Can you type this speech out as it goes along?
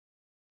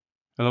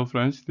Hello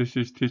friends, this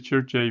is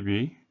teacher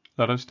JB.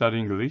 Let us study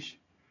English.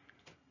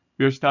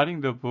 We are studying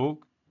the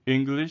book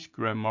English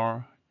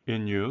Grammar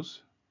in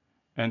Use,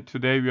 and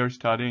today we are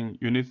studying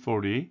Unit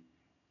 40,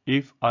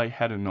 If I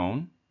Had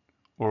Known,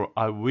 or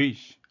I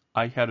Wish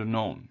I Had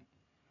Known.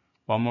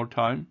 One more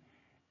time,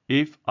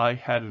 If I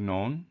Had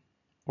Known,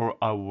 or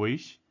I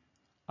Wish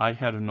I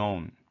Had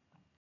Known.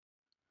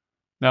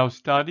 Now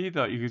study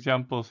the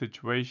example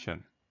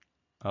situation.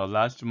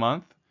 Last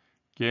month,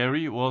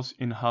 Gary was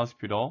in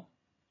hospital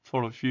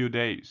for a few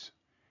days,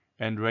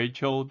 and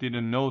Rachel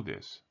didn't know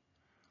this.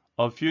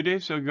 A few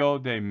days ago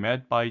they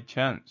met by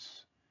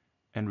chance,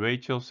 and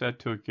Rachel said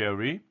to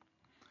Gary,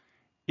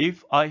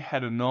 "If I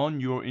had known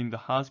you were in the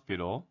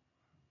hospital,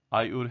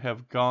 I would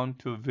have gone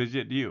to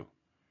visit you."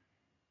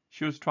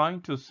 She was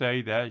trying to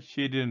say that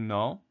she didn't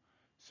know,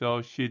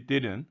 so she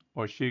didn't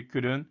or she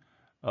couldn't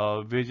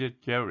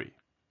visit Gary.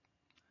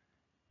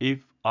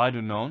 If I'd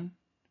known,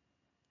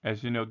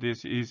 as you know,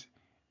 this is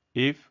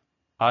if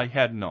I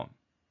had known.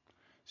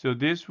 So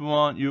this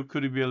one you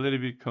could be a little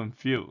bit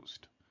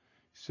confused.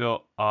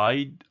 So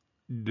I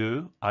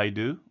do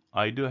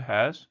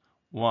has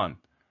one.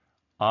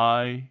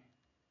 I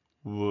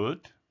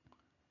would,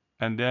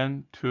 and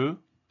then two,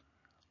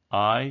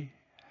 I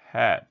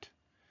had.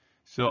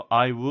 So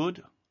I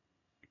would,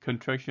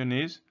 contraction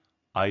is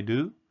I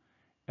do,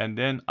 and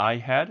then I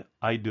had,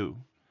 I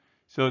do.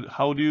 So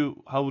how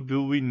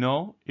do we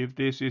know if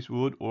this is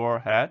would or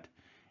had?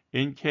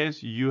 In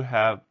case you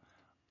have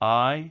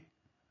I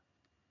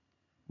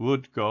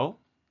would go,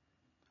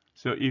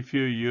 so if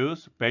you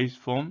use base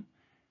form,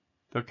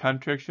 the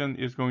contraction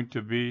is going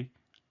to be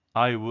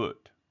I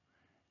would.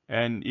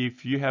 And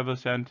if you have a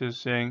sentence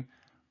saying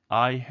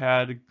I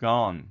had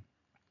gone,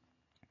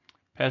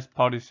 past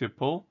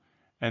participle,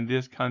 and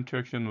this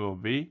contraction will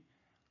be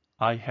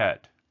I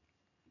had.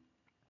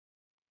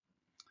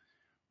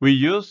 We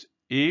use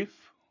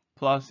if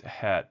plus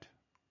had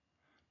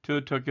to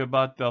talk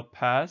about the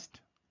past,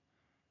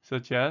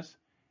 such as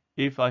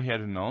if I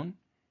had known,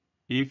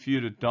 if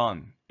you'd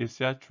done,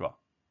 etc.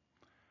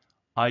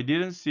 I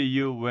didn't see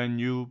you when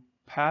you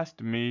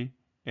passed me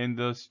in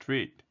the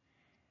street.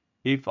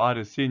 If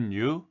I'd seen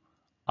you,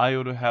 I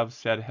would have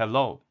said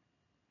hello.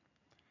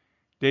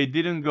 They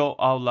didn't go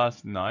out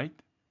last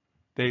night.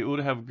 They would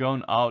have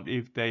gone out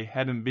if they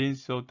hadn't been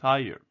so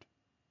tired.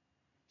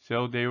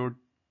 So they were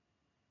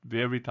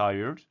very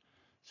tired,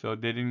 so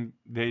they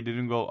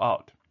didn't go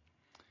out.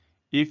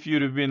 If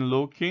you'd have been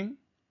looking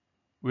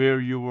where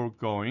you were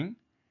going,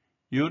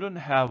 you wouldn't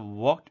have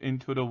walked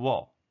into the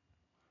wall.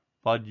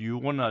 But you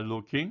were not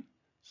looking,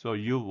 so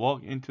you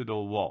walked into the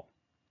wall.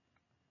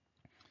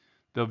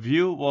 The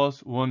view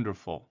was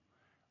wonderful.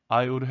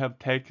 I would have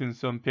taken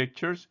some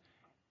pictures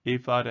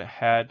if I'd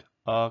had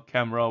a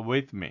camera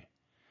with me.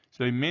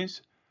 So it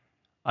means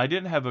I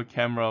didn't have a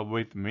camera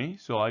with me,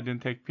 so I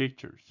didn't take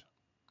pictures.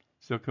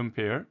 So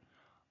compare.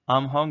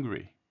 I'm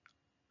hungry.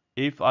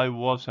 If I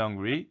was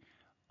hungry,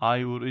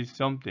 I would eat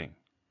something.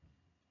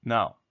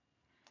 Now,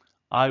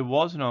 I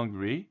wasn't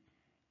hungry.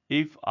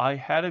 If I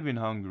had been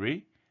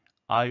hungry,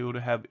 I would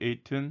have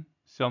eaten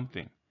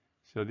something.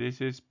 So this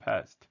is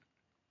past.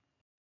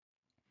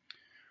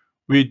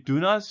 We do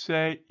not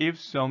say if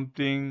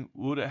something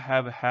would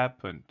have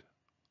happened.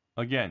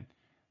 Again,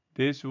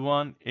 this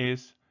one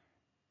is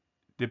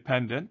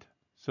dependent,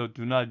 so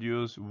do not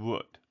use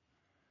would.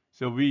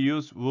 So we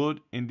use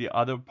would in the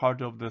other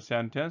part of the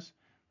sentence,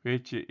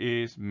 which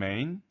is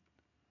main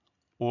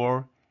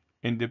or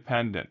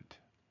independent.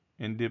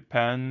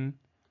 Independent.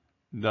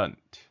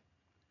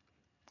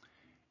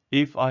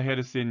 If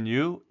I'd seen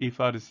you,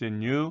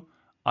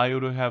 I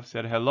would have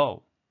said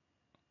hello.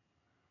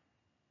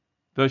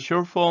 The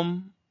short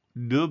form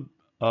do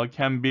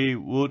can be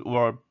would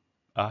or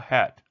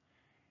had.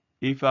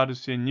 If I'd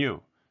seen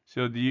you,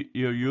 so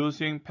you're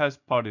using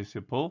past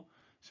participle,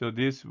 so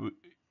this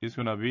is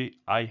gonna be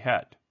I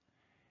had.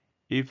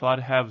 If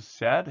I'd have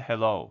said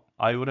hello,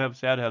 I would have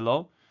said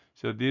hello.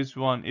 So this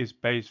one is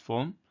base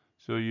form.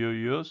 So you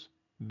use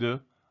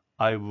the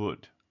I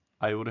would.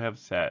 I would have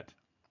said.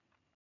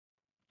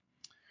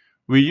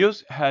 We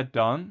use had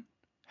done,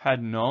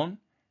 had known,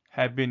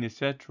 had been,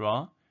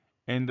 etc.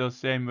 in the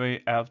same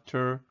way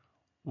after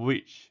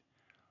wish.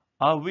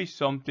 I wish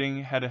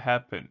something had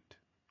happened.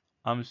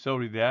 I'm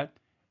sorry that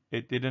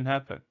it didn't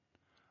happen.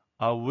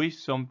 I wish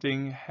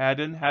something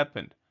hadn't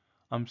happened.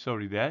 I'm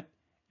sorry that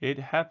it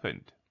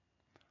happened.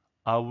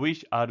 I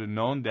wish I'd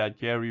known that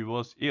Gary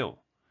was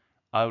ill.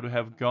 I would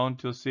have gone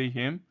to see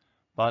him,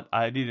 but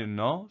I didn't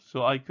know,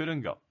 so I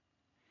couldn't go.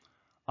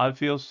 I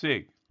feel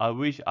sick. I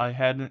wish I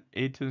hadn't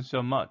eaten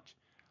so much.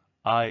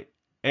 I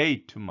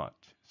ate too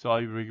much, so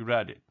I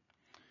regret it.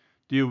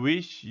 Do you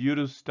wish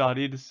you'd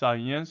studied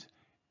science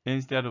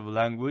instead of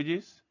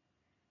languages?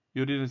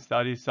 You didn't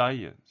study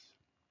science.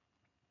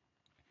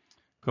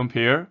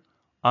 Compare.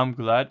 I'm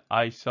glad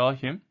I saw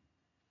him,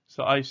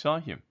 so I saw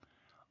him.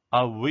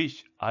 I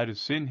wish I'd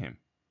seen him.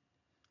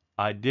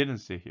 I didn't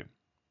see him.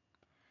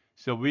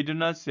 So we do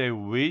not say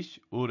wish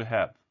would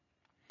have.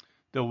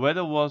 The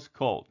weather was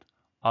cold.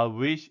 I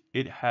wish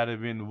it had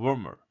been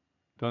warmer.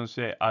 Don't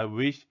say I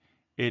wish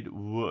it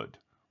would.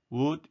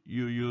 Would,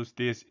 you use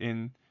this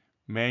in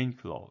main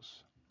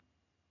clause.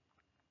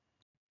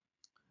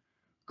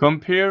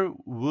 Compare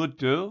would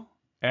do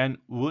and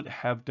would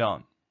have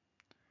done.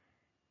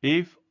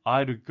 If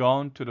I'd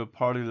gone to the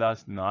party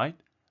last night,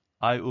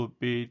 I would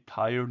be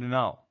tired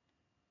now.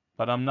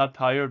 But I'm not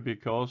tired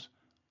because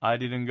I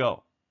didn't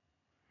go.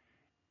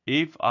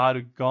 If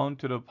I'd gone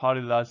to the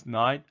party last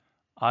night,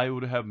 I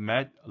would have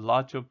met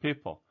lots of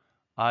people.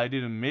 I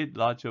didn't meet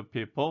lots of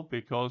people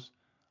because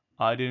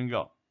I didn't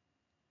go.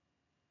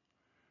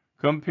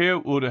 Compare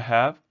would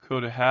have,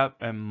 could have,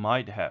 and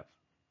might have.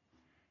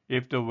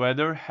 If the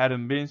weather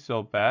hadn't been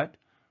so bad,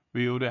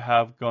 we would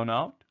have gone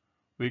out.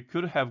 We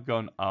could have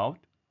gone out.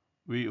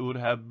 We would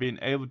have been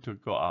able to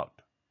go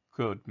out.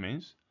 Could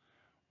means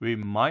we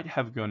might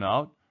have gone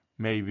out.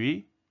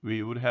 Maybe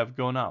we would have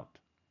gone out.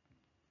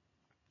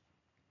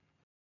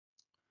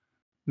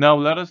 Now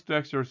let us do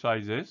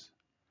exercises.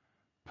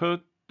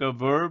 Put the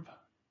verb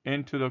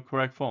into the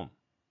correct form.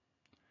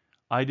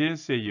 I didn't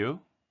see you,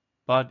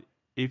 but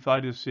if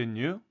I'd seen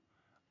you,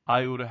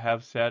 I would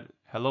have said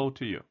hello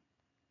to you.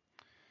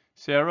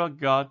 Sarah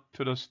got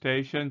to the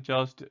station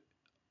just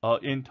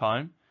in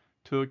time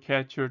to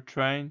catch her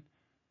train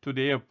to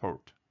the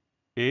airport.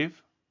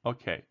 If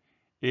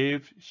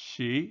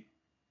she'd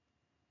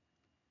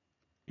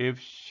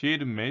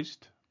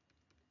missed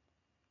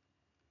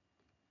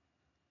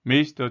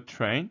the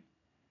train,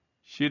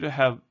 she'd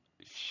have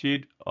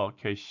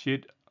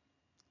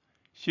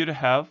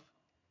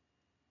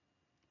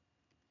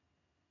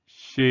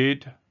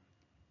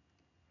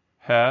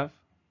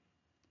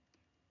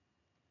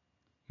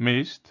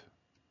missed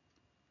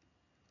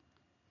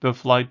the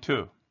flight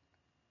too.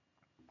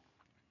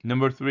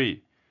 Number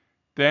 3.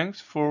 Thanks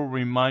for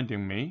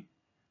reminding me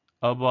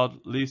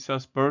about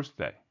Lisa's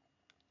birthday.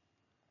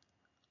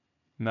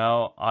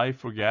 Now I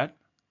forget.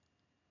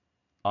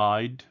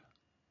 I'd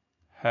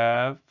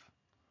have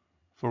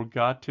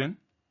forgotten.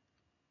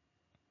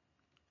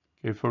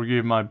 Okay,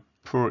 forgive my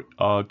poor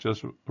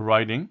just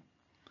writing.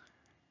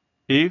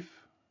 If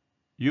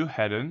you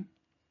hadn't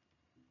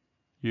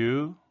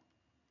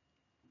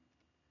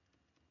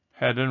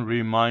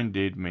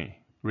reminded me.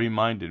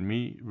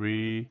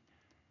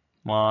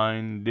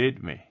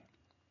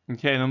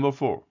 Okay, number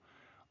 4.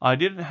 I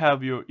didn't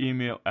have your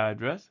email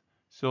address,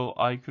 so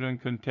I couldn't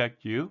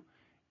contact you.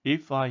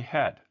 If I'd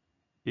had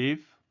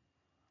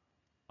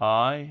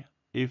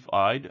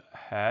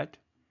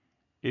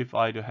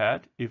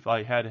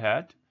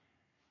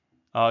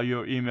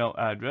your email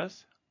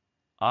address,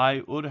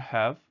 I would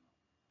have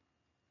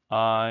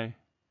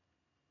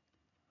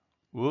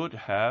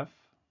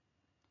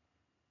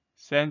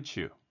sent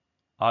you.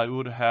 I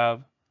would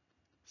have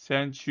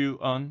sent you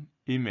an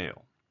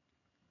email.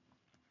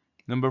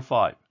 Number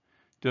 5.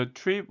 The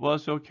trip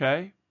was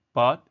okay,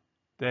 but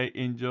they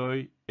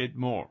enjoy it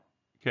more.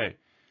 Okay,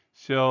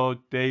 so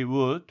they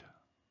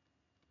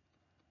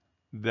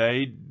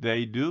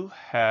do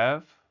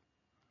have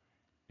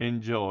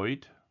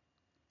enjoyed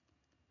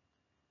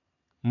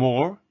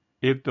more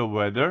if the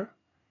weather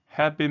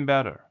had been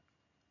better.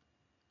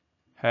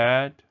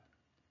 If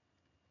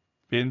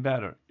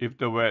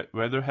the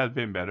weather had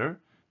been better,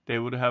 they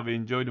would have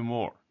enjoyed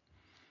more.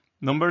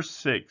 Number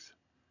 6.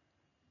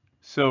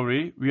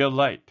 Sorry, we are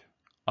late.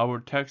 Our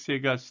taxi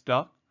got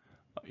stuck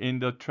in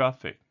the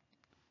traffic.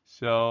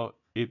 So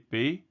it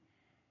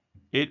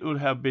would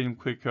have been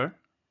quicker.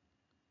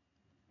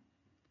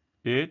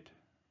 It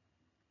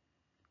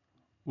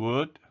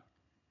would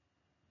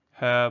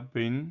have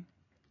been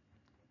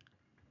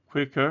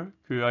quicker,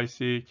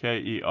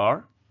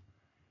 quicker,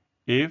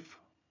 if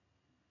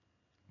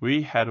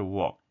we had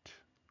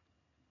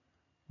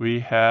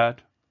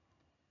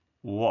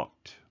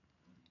walked.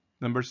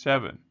 Number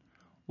 7.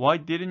 Why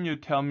didn't you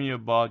tell me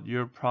about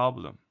your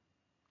problem?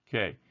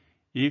 Okay,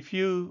 if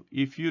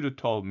you'd had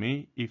told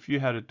me,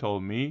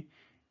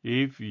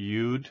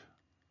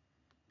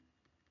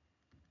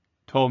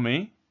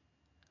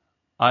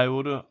 I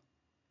would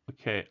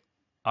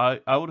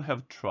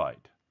have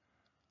tried.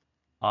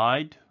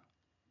 I'd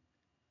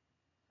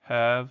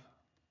have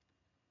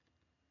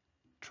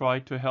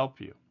tried to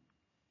help you.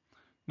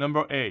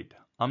 Number 8.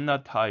 I'm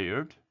not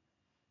tired.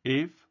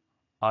 If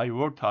I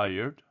were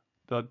tired,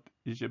 that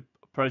is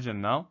present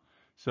now.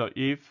 So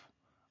if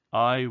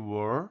I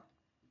were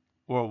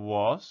or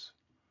was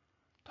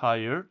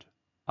tired,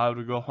 I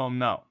would go home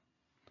now.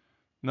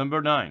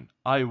 Number 9.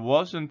 I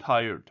wasn't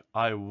tired.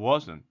 I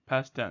wasn't.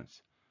 Past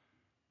tense.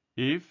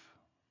 If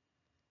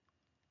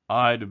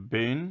I'd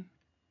been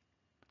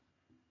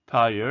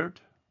tired,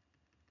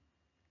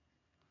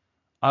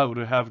 I would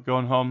have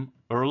gone home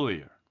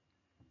earlier.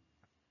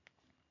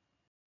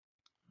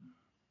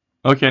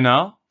 Okay,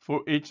 now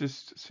for each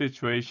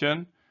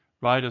situation,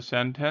 write a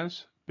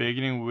sentence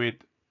beginning with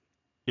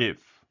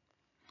if.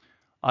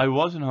 I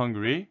wasn't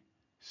hungry,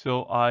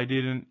 so I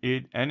didn't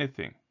eat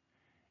anything.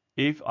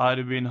 If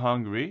I'd been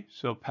hungry,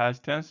 so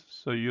past tense,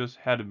 so use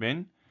had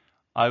been,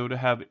 I would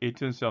have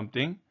eaten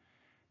something.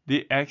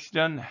 The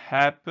accident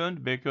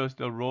happened because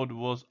the road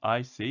was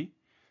icy.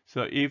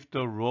 So if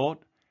the road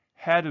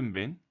hadn't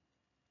been,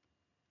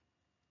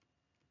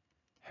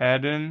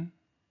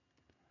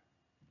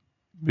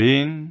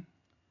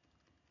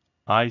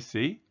 I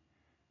see,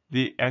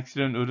 the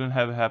accident wouldn't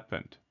have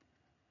happened.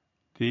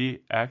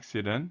 The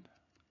accident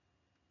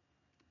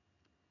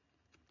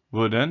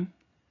wouldn't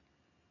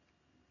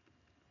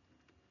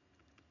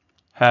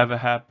have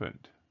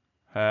happened.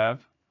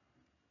 Have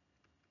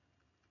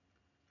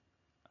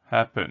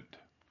happened.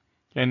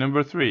 Okay,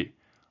 number 3.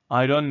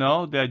 I don't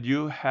know that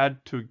you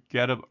had to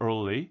get up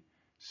early,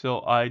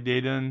 so I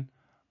didn't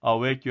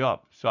wake you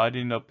up. So I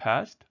didn't know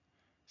past.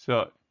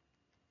 So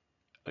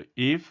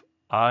if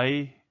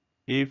I,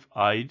 if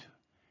I'd,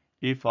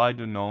 if I'd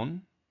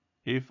known,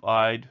 if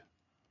I'd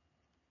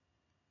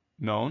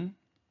known,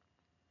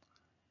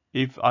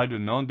 if I'd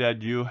known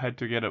that you had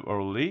to get up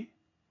early,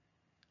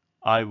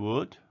 I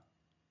would.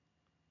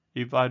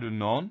 If I'd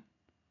known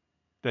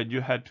that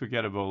you had to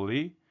get up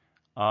early,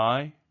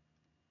 I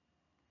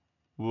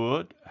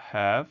would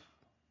have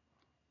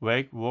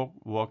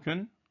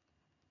woken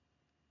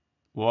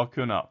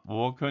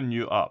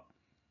you up.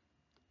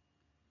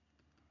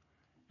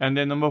 And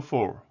then number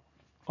 4.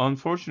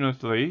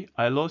 Unfortunately,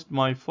 I lost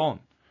my phone,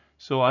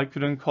 so I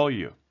couldn't call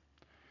you.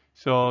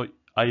 So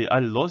I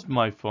lost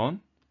my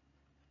phone.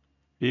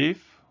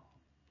 If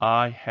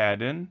I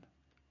hadn't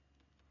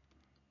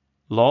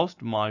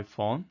lost my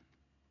phone,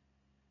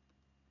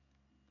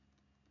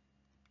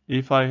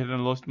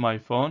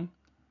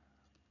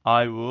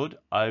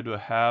 I'd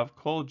have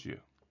called you.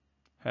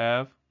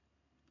 Have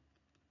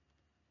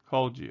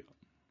called you.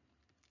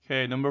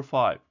 Okay, number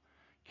 5.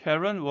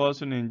 Karen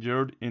wasn't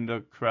injured in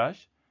the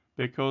crash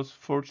because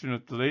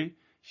fortunately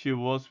she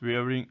was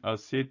wearing a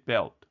seat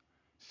belt.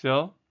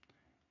 So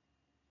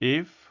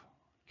if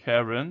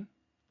Karen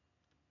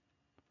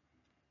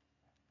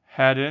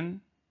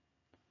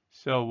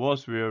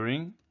was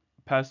wearing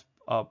past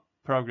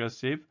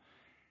progressive,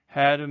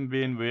 hadn't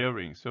been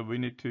wearing. So we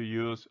need to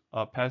use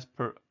a past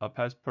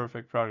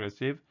perfect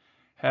progressive.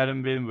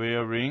 Hadn't been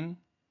wearing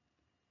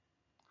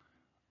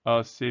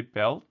a seat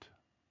belt.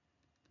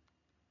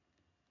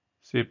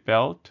 She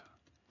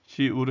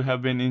would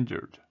have been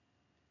injured.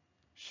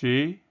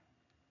 She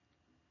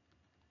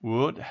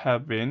would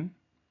have been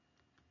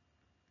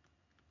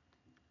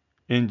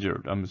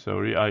injured. I'm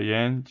sorry.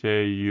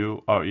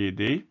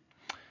 INJURED.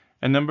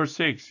 And number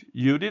 6,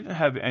 you didn't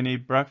have any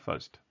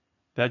breakfast.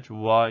 That's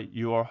why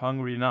you are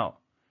hungry now.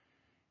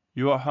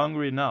 You are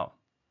hungry now.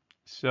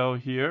 So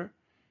here,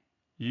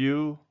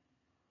 if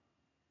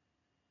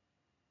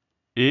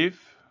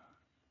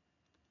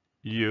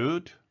you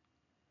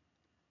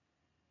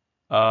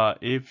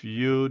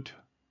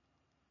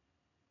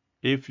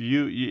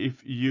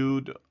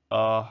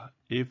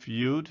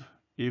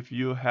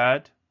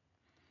had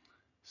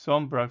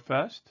some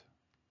breakfast,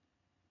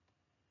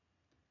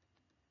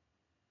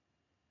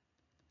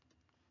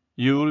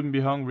 you wouldn't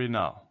be hungry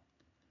now.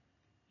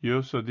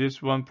 So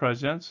this one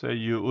present, say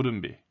you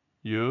wouldn't be.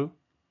 You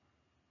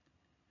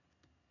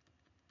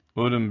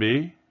wouldn't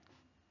be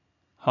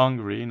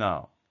hungry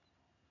now.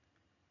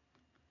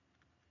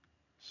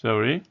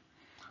 Sorry,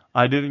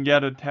 I didn't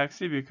get a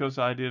taxi because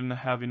I didn't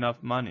have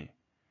enough money.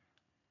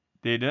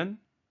 Didn't,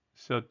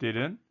 so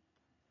didn't.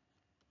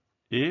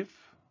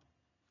 If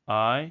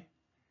I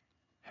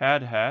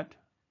had,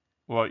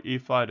 or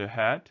if I'd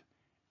had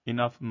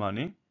enough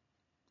money,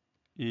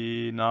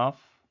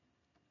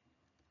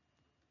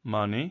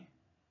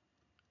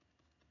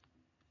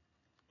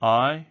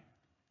 I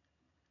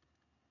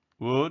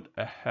would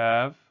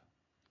have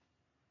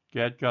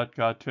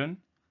gotten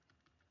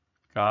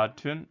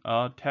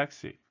a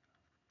taxi.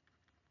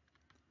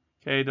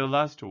 Okay, the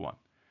last one.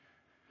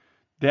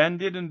 Dan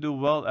didn't do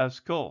well at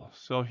school,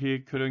 so he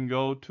couldn't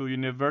go to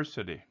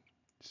university.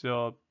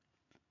 So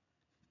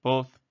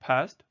both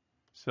past.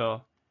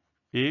 So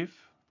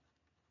if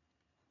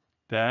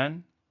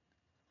Dan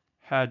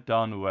had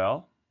done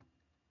well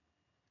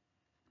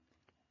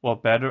or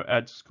better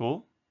at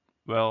school,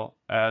 or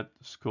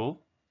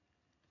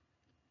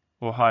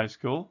high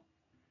school,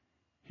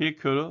 he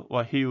could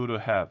or he would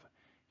have.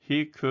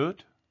 He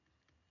could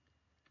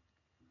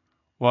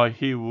or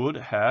he would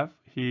have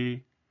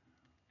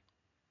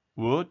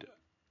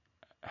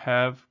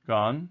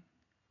gone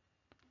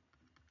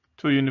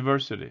to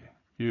university.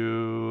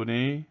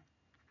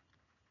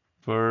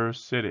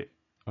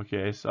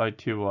 Okay,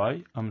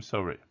 SITY. I'm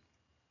sorry.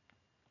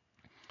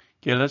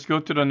 Okay, let's go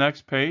to the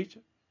next page.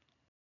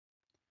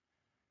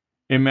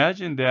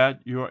 Imagine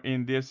that you're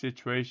in these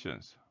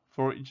situations.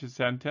 For each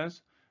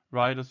sentence,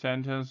 write a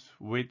sentence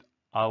with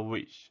 "I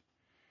wish."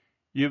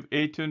 You've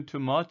eaten too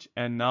much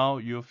and now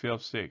you feel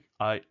sick.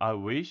 I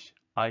wish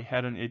I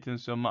hadn't eaten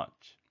so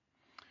much.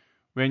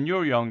 When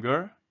you're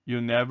younger,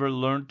 you never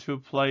learned to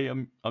play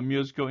a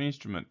musical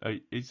instrument.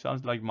 It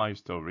sounds like my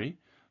story.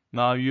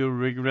 Now you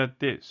regret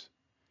this.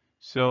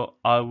 So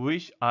I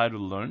wish I'd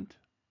learned.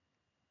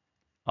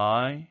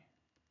 I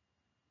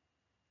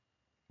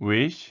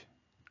wish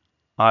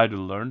I had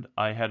learned,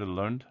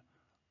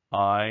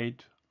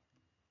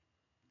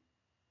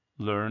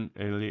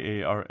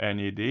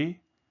 LEARNED,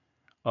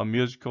 a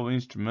musical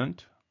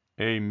instrument,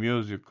 a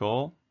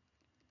musical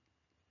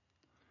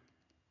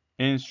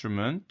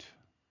instrument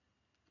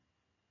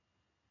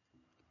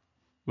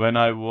when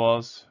I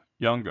was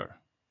younger.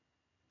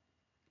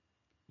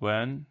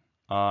 When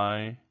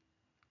I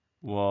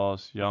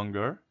was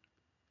younger.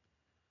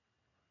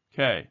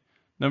 Okay.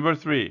 Number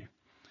 3.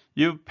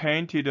 You've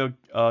painted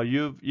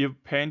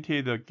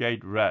the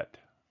gate red.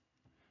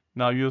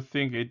 Now you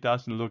think it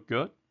doesn't look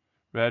good.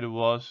 Red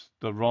was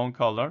the wrong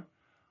color.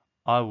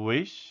 I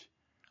wish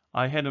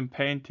I hadn't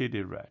painted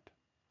it red.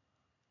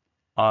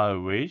 I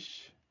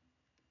wish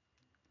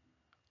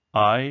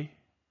I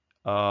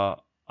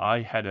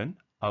hadn't.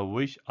 I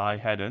wish I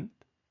hadn't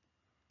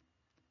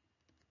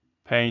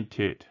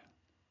painted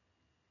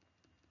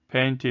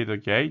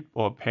the gate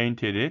or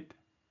painted it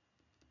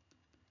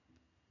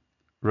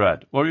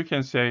red. Or you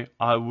can say,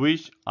 I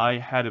wish I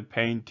had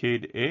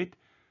painted it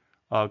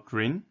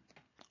green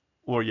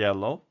or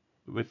yellow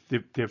with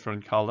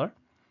different color.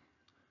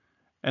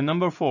 And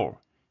number 4,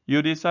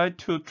 you decide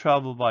to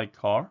travel by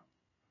car,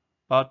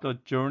 but the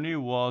journey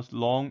was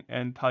long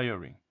and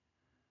tiring.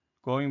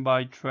 Going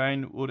by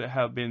train would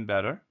have been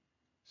better.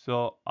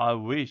 So I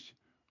wish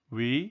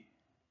we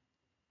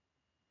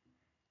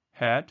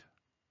had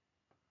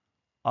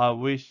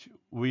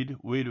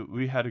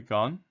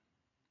gone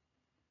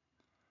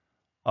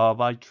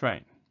by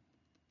train.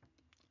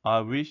 I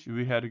wish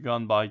we had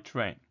gone by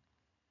train.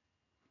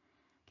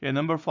 Okay,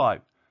 number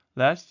 5.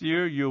 Last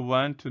year you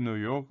went to New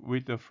York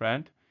with a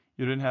friend.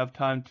 You didn't have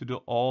time to do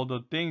all the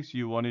things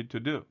you wanted to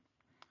do.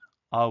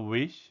 I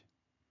wish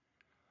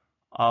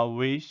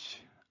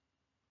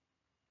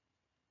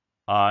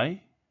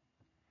I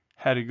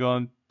had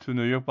gone to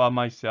New York by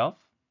myself.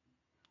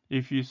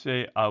 If you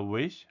say I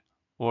wish,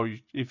 or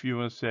if you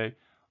want to say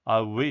I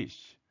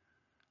wish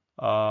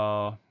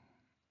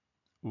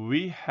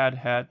we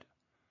had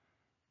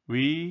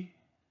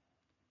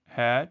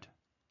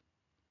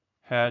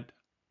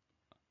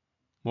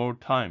more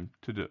time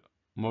to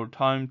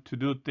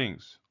do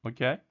things.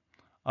 Okay,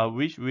 I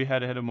wish we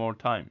had more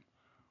time.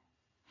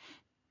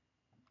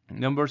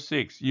 Number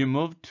 6, you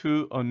moved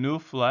to a new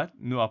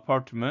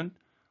apartment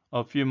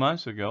a few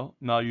months ago.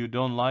 Now you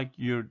don't like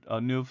your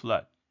new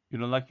flat. You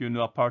don't like your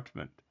new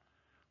apartment.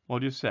 What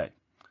do you say?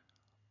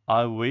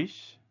 I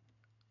wish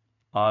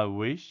I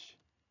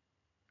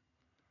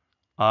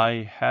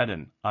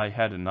hadn't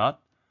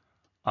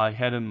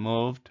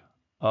moved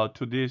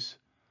to this.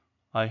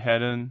 I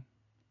hadn't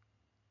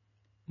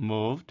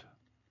moved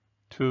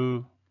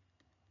to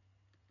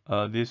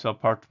this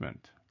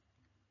apartment.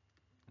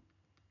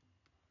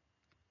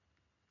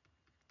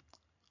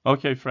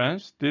 Okay,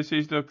 friends, this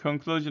is the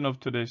conclusion of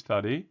today's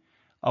study.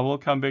 I will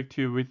come back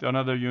to you with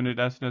another unit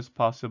as soon as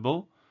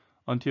possible.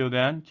 Until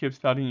then, keep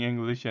studying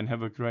English and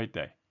have a great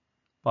day.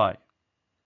 Bye.